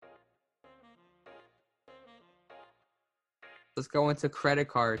let's go into credit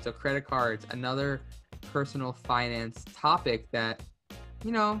cards. So credit cards, another personal finance topic that,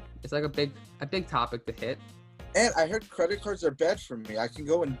 it's like a big topic to hit. And I heard credit cards are bad for me. I can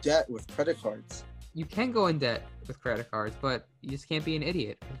go in debt with credit cards. You can go in debt with credit cards, but you just can't be an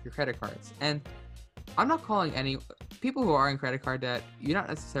idiot with your credit cards. And I'm not calling any people who are in credit card debt, you're not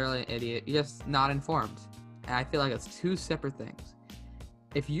necessarily an idiot. You're just not informed. And I feel like it's two separate things.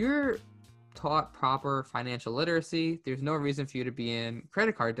 If you're taught proper financial literacy, there's no reason for you to be in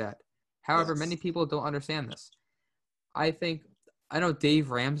credit card debt. However, many people don't understand this. I know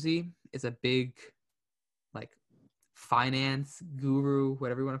Dave Ramsey is a big, finance guru,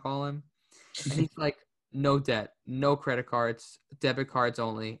 whatever you want to call him. And he's like, no debt, no credit cards, debit cards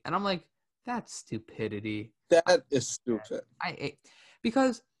only. And I'm like, that's stupidity. That is stupid.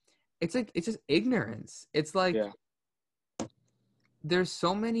 Because it's just ignorance. It's like, there's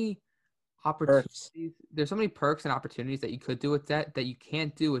so many opportunities. There's so many perks and opportunities that you could do with debt that you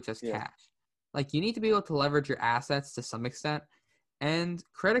can't do with just cash. Like, you need to be able to leverage your assets to some extent. And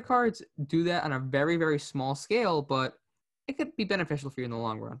credit cards do that on a very, very small scale, but it could be beneficial for you in the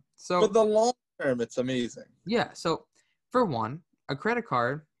long run. So for the long term, it's amazing. Yeah. So for one, a credit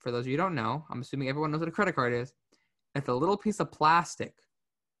card, for those of you who don't know, I'm assuming everyone knows what a credit card is. It's a little piece of plastic.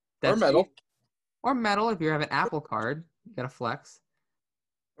 Or metal. Or metal. If you have an Apple Card, you got to flex.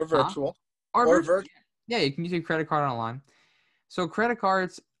 Or virtual. Or virtual. Yeah, you can use your credit card online. So credit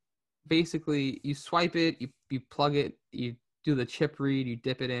cards, basically, you swipe it, you plug it, you do the chip read, you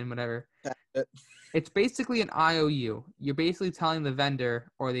dip it in, whatever. It's basically an IOU. You're basically telling the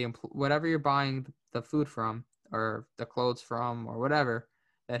vendor or whatever you're buying the food from or the clothes from or whatever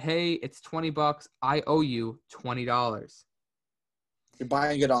that, hey, it's $20. I owe you $20. You're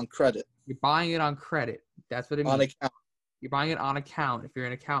buying it on credit. You're buying it on credit. That's what it means. On account. You're buying it on account if you're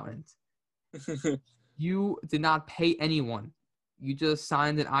an accountant. You did not pay anyone. You just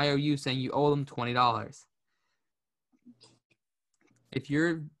signed an IOU saying you owe them $20. If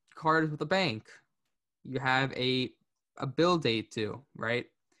your card is with a bank, you have a bill date due, right?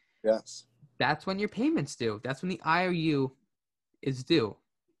 Yes. That's when your payment's due. That's when the IOU is due.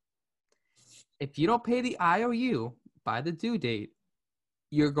 If you don't pay the IOU by the due date,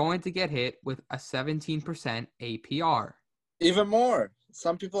 you're going to get hit with a 17% APR. Even more.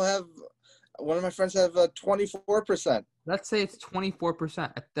 Some people have, one of my friends have 24%. Let's say it's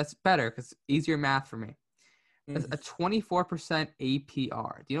 24%. That's better because it's easier math for me. That's a 24%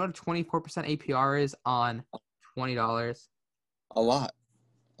 APR. Do you know what a 24% APR is on $20? A lot.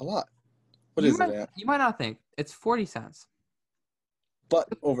 What is it? You might not think. It's 40 cents. But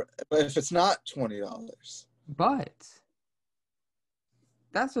if it's not $20. But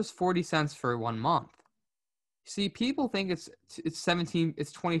that's just 40 cents for 1 month. See, people think it's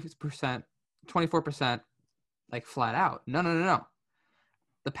 20%, 24%, like flat out. No.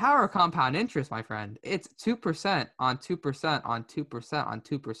 The power of compound interest, my friend, it's 2% on 2% on 2% on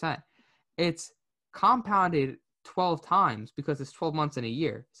 2%. It's compounded 12 times because it's 12 months in a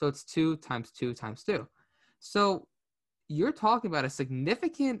year. So it's 2 times 2 times 2. So you're talking about a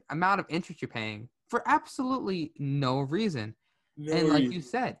significant amount of interest you're paying for absolutely no reason. Like you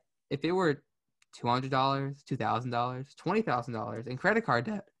said, if it were $200, $2,000, $20,000 in credit card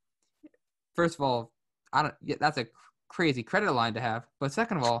debt, first of all, that's a crazy credit line to have. But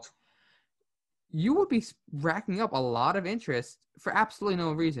second of all, you would be racking up a lot of interest for absolutely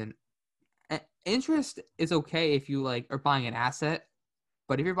no reason. Interest is okay if you are buying an asset,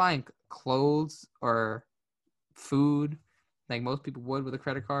 but if you're buying clothes or food, like most people would with a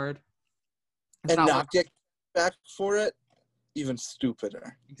credit card, and not get back for it, even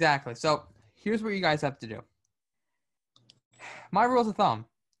stupider. Exactly. So here's what you guys have to do. My rules of thumb: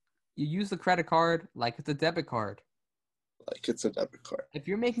 you use the credit card like it's a debit card. If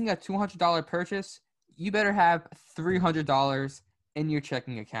you're making a $200 purchase, you better have $300 in your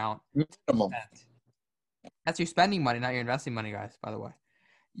checking account. Minimum. That's your spending money, not your investing money, guys, by the way.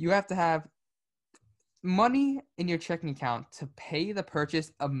 You have to have money in your checking account to pay the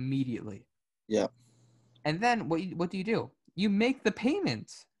purchase immediately. Yeah. And then what do? You make the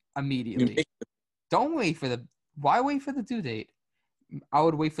payment immediately. Don't wait for why wait for the due date? I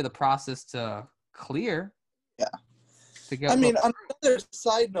would wait for the process to clear. Yeah. On another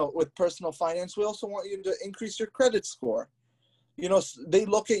side note with personal finance, we also want you to increase your credit score. They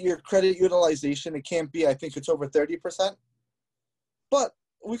look at your credit utilization. It can't be, I think it's over 30%. But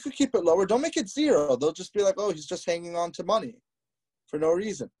we could keep it lower. Don't make it 0. They'll just be like, oh, he's just hanging on to money for no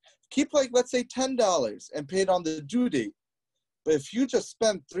reason. Keep let's say $10 and pay it on the due date. But if you just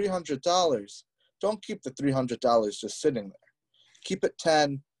spend $300, don't keep the $300 just sitting there. Keep it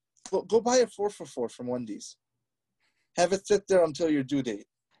 $10. Go buy a 4 for $4 from Wendy's. Have it sit there until your due date.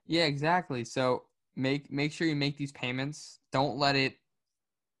 Yeah, exactly. So make sure you make these payments. Don't let it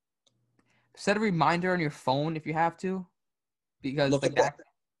set a reminder on your phone if you have to, because Look like at that.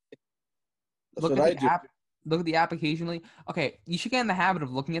 that. That's Look what at I the do. app. Look at the app occasionally. Okay, you should get in the habit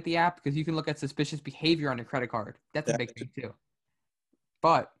of looking at the app because you can look at suspicious behavior on your credit card. That's a That big thing too.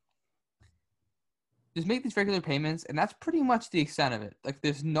 But just make these regular payments, and that's pretty much the extent of it. Like,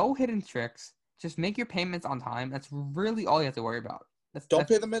 there's no hidden tricks. Just make your payments on time. That's really all you have to worry about. Don't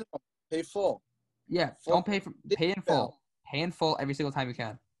That's pay the minimum. Pay full. Yeah. Full Don't pay in down. full. Pay in full every single time you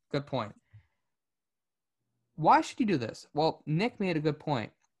can. Good point. Why should you do this? Well, Nick made a good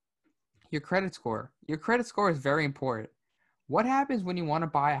point. Your credit score. Your credit score is very important. What happens when you want to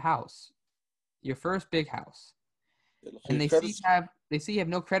buy a house? Your first big house. Look at And your credit score. they see you have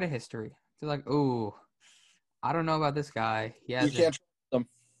no credit history. They're like, "Ooh, I don't know about this guy. He You hasn't can't trust them.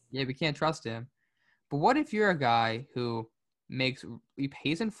 Yeah, we can't trust him." But what if you're a guy who he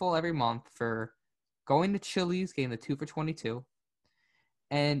pays in full every month for going to Chili's, getting the 2 for 22,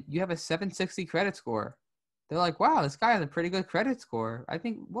 and you have a 760 credit score? They're like, "Wow, this guy has a pretty good credit score. I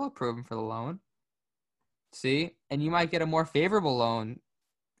think we'll approve him for the loan." See? And you might get a more favorable loan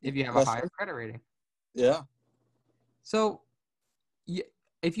if you have a Less higher than- credit rating. Yeah. So,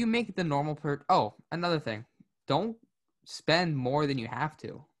 if you make the normal another thing, don't spend more than you have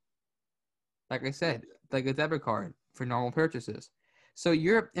to. Like I said, like a debit card for normal purchases. So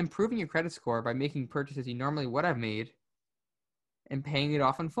you're improving your credit score by making purchases you normally would have made and paying it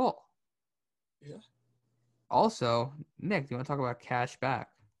off in full. Yeah. Also, Nick, do you want to talk about cash back?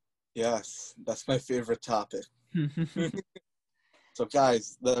 Yes. That's my favorite topic. So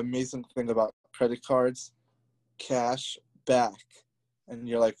guys, the amazing thing about credit cards, cash back. And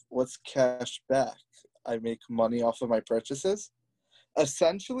you're like, what's cash back? I make money off of my purchases?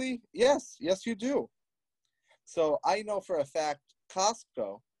 Essentially, yes, you do. So I know for a fact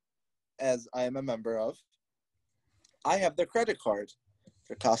Costco, as I am a member of, I have their credit card,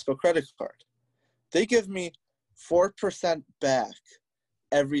 their Costco credit card. They give me 4% back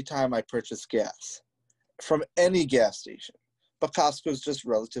every time I purchase gas from any gas station. But Costco is just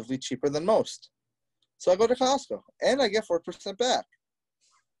relatively cheaper than most. So I go to Costco and I get 4% back.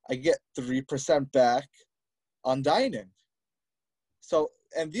 I get 3% back on dining. So,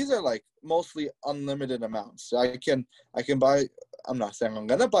 and these are like mostly unlimited amounts. So I can buy, I'm not saying I'm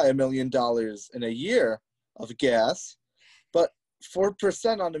gonna buy $1 million in a year of gas, but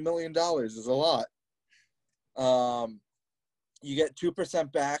 4% on $1 million is a lot. You get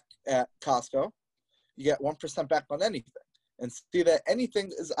 2% back at Costco. You get 1% back on anything. And see that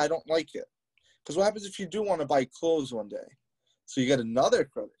anything is, I don't like it. Because what happens if you do want to buy clothes one day? So you get another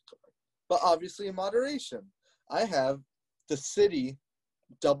credit card. But obviously in moderation. I have the Citi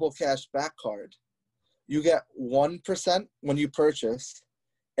double cash back card. You get 1% when you purchase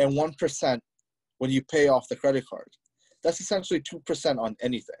and 1% when you pay off the credit card. That's essentially 2% on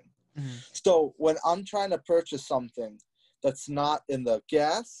anything. Mm-hmm. So when I'm trying to purchase something that's not in the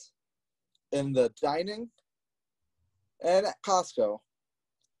gas, in the dining, and at Costco,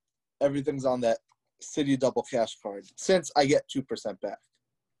 everything's on that Citi double cash card since I get 2% back.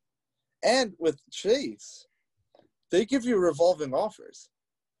 And with Chase, they give you revolving offers.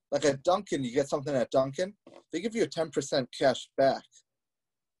 Like at Dunkin', you get something at Dunkin', they give you a 10% cash back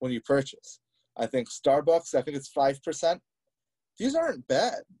when you purchase. I think Starbucks, I think it's 5%. These aren't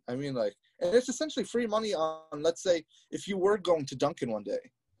bad. I mean, like, and it's essentially free money on, let's say, if you were going to Dunkin' one day,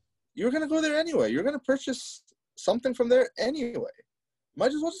 you're going to go there anyway. You're going to purchase something from there anyway.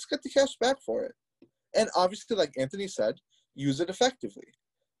 Might as well just get the cash back for it. And obviously, like Anthony said, use it effectively.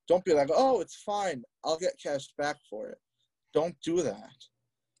 Don't be like, oh, it's fine. I'll get cash back for it. Don't do that.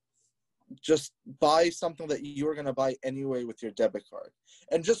 Just buy something that you're going to buy anyway with your debit card.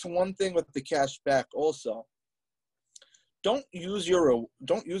 And just one thing with the cash back also. Don't use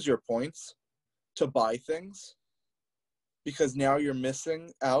your points to buy things because now you're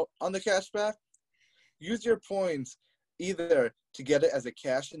missing out on the cash back. Use your points either to get it as a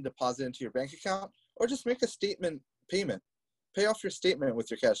cash and deposit into your bank account or just make a statement payment. Pay off your statement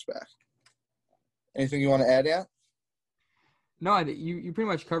with your cash back. Anything you want to add, Ant? No, you pretty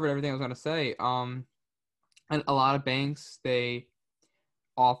much covered everything I was going to say. And a lot of banks, they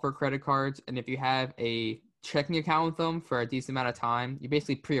offer credit cards, and if you have a checking account with them for a decent amount of time, you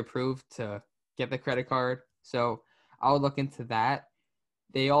basically pre-approved to get the credit card. So I would look into that.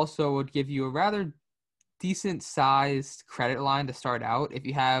 They also would give you a rather decent sized credit line to start out if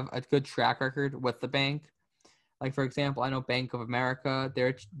you have a good track record with the bank. Like, for example, I know Bank of America,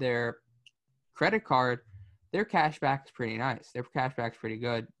 their credit card, their cash back is pretty nice. Their cash back is pretty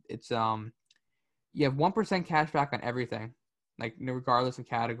good. It's you have 1% cash back on everything, like regardless of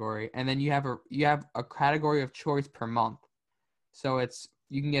category, and then you have a category of choice per month. So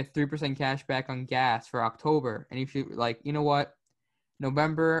you can get 3% cash back on gas for October, and if you like, you know what,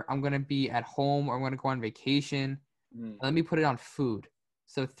 November I'm gonna be at home or I'm gonna go on vacation. Let me put it on food.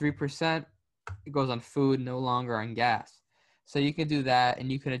 So 3% it goes on food, no longer on gas. So you can do that,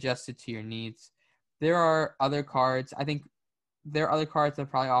 and you can adjust it to your needs. There are other cards. I think there are other cards that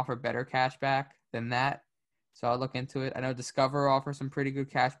probably offer better cash back than that. So I'll look into it. I know Discover offers some pretty good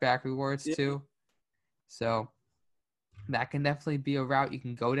cash back rewards too. So that can definitely be a route you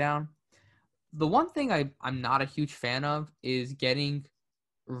can go down. The one thing I'm not a huge fan of is getting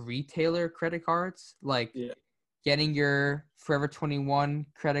retailer credit cards, like getting your Forever 21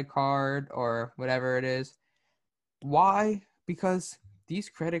 credit card or whatever it is. Why? Because these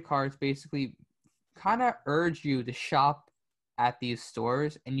credit cards basically kind of urge you to shop at these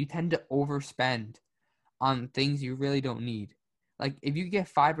stores, and you tend to overspend on things you really don't need. Like if you get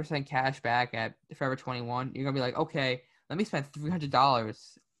 5% cash back at Forever 21, you're gonna be like, okay, let me spend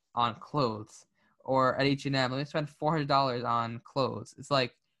 $300 on clothes, or at H&M, let me spend $400 on clothes. It's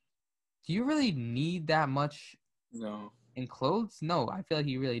like, do you really need that much? No. In clothes? No, I feel like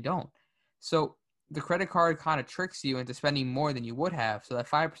you really don't. So the credit card kind of tricks you into spending more than you would have. So that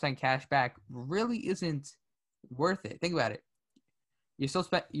 5% cash back really isn't worth it. Think about it.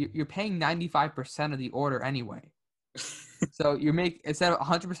 You're paying 95% of the order anyway. So instead of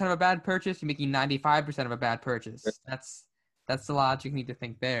 100% of a bad purchase, you're making 95% of a bad purchase. That's the logic you need to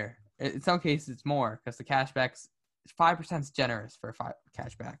think there. In some cases, it's more because the cashbacks 5% is generous for a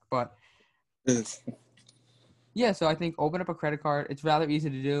cashback, but yeah. So I think open up a credit card. It's rather easy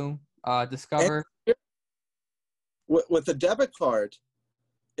to do. Discover. And with a debit card,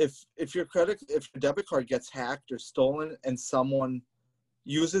 if your debit card gets hacked or stolen and someone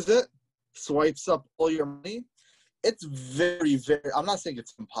uses it, swipes up all your money, it's very, very, I'm not saying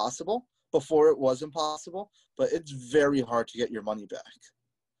it's impossible. Before it was impossible, but it's very hard to get your money back.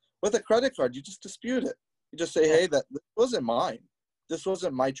 With a credit card, you just dispute it. You just say, hey, this wasn't mine. This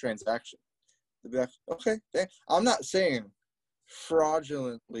wasn't my transaction. They'll be like, okay, thanks. I'm not saying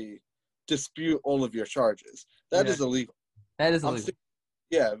fraudulently dispute all of your charges. That is illegal. That is illegal.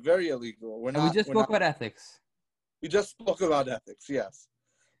 Very illegal. We just spoke about ethics. We just spoke about ethics, yes.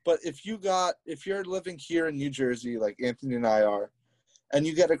 But if you're living here in New Jersey, like Anthony and I are, and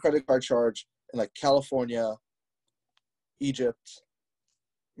you get a credit card charge in like California, Egypt,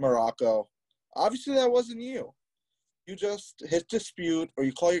 Morocco, obviously that wasn't you. You just hit dispute, or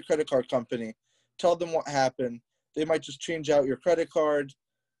you call your credit card company, tell them what happened. They might just change out your credit card,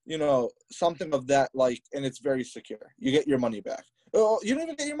 something of that like, and it's very secure. You get your money back. Oh, you don't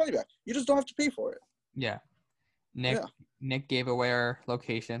even get your money back. You just don't have to pay for it. Yeah. Nick gave away our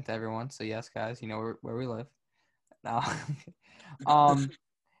location to everyone, so yes, guys, you know where we live.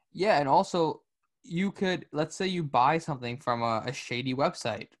 Yeah, and also you could, let's say you buy something from a shady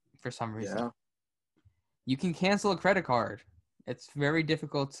website for some reason. Yeah. You can cancel a credit card. It's very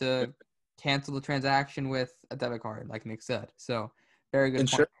difficult to cancel the transaction with a debit card, like Nick said. So, very good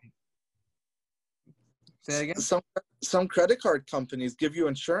point. Say that again? Some credit card companies give you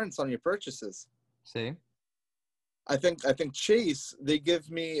insurance on your purchases. See? I think Chase, they give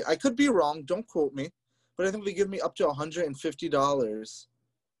me, I could be wrong, don't quote me, but I think they give me up to $150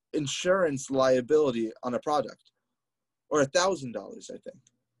 insurance liability on a product, or $1,000, I think.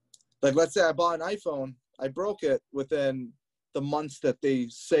 Like, let's say I bought an iPhone, I broke it within the months that they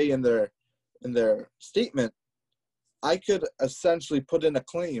say in their statement, I could essentially put in a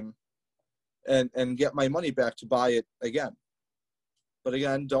claim and get my money back to buy it again. But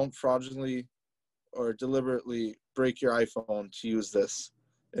again, don't fraudulently or deliberately break your iPhone to use this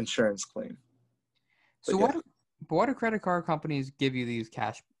insurance claim. So why do credit card companies give you these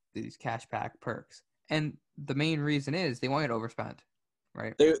cashback perks? And the main reason is they want you to overspend,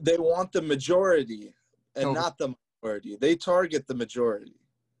 right? They want the majority and not the minority. They target the majority.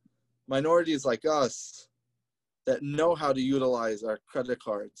 Minorities like us that know how to utilize our credit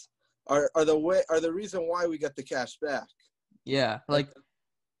cards are the reason why we get the cash back. Yeah, like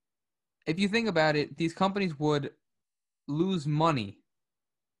if you think about it, these companies would lose money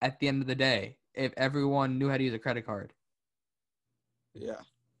at the end of the day if everyone knew how to use a credit card. Yeah.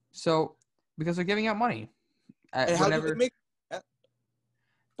 So, because they're giving out money. And how do they make that?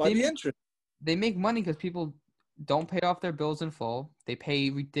 By the interest. They make money because people don't pay off their bills in full. They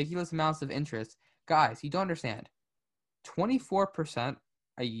pay ridiculous amounts of interest. Guys, you don't understand. 24%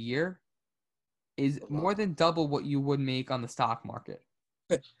 a year is more than double what you would make on the stock market.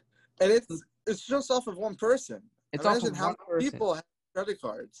 And it's just off of one person. It's Imagine off of how one person. People have credit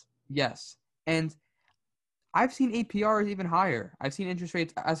cards. Yes. And I've seen APRs even higher. I've seen interest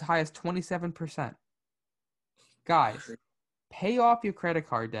rates as high as 27%. Guys, pay off your credit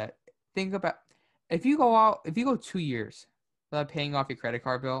card debt. Think about if you go 2 years without paying off your credit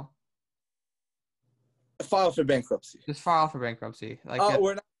card bill, file for bankruptcy. Just file for bankruptcy.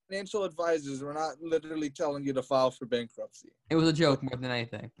 We're not financial advisors. We're not literally telling you to file for bankruptcy. It was a joke more than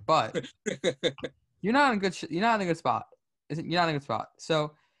anything, but you're not in a good spot. You're not in a good spot.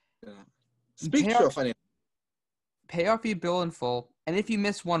 So, speak to a financial. Pay off your bill in full, and if you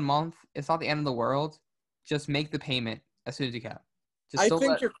miss 1 month, it's not the end of the world. Just make the payment as soon as you can. I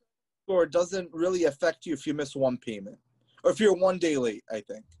think your credit score doesn't really affect you if you miss one payment, or if you're 1 day late. I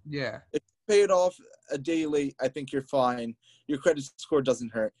think. Yeah. If you pay it off a day late, I think you're fine. Your credit score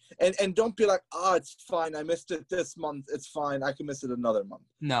doesn't hurt, and don't be like, it's fine. I missed it this month. It's fine. I can miss it another month.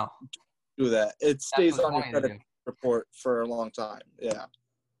 No. Do that. It stays on your credit report for a long time. Yeah.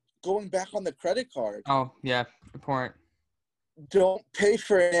 Going back on the credit card. Oh, yeah. Important. Don't pay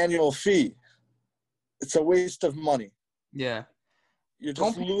for an annual fee. It's a waste of money. Yeah. You're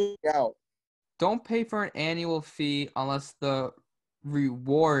just losing out. Don't pay for an annual fee unless the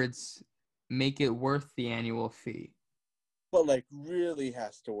rewards make it worth the annual fee. But really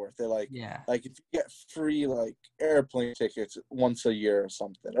has to worth it. Like if you get free airplane tickets once a year or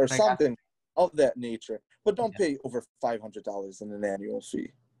something, something of that nature. But don't pay over $500 in an annual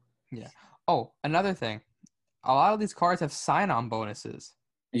fee. Yeah. Oh, another thing. A lot of these cards have sign-on bonuses.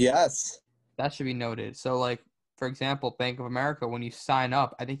 Yes. That should be noted. So, for example, Bank of America, when you sign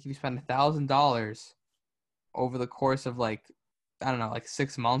up, I think if you spend $1,000 over the course of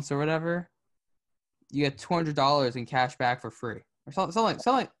 6 months or whatever, you get $200 in cash back for free, or something.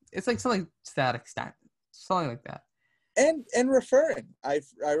 It's like something to that extent, something like that. And referring, I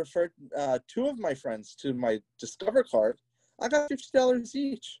referred 2 of my friends to my Discover card. I got $50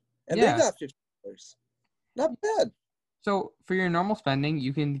 each, and they got $50. Not bad. So for your normal spending,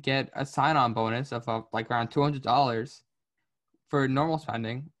 you can get a sign-on bonus of around $200 for normal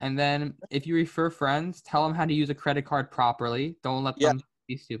spending. And then if you refer friends, tell them how to use a credit card properly. Don't let them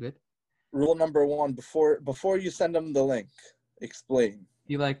be stupid. Rule number 1, before you send them the link, explain.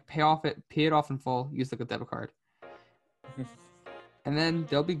 You pay it off in full, use the debit card. And then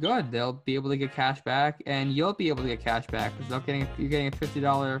they'll be good. They'll be able to get cash back, and you'll be able to get cash back because you're getting a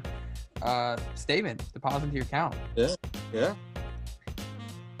 $50 statement deposit into your account. Yeah.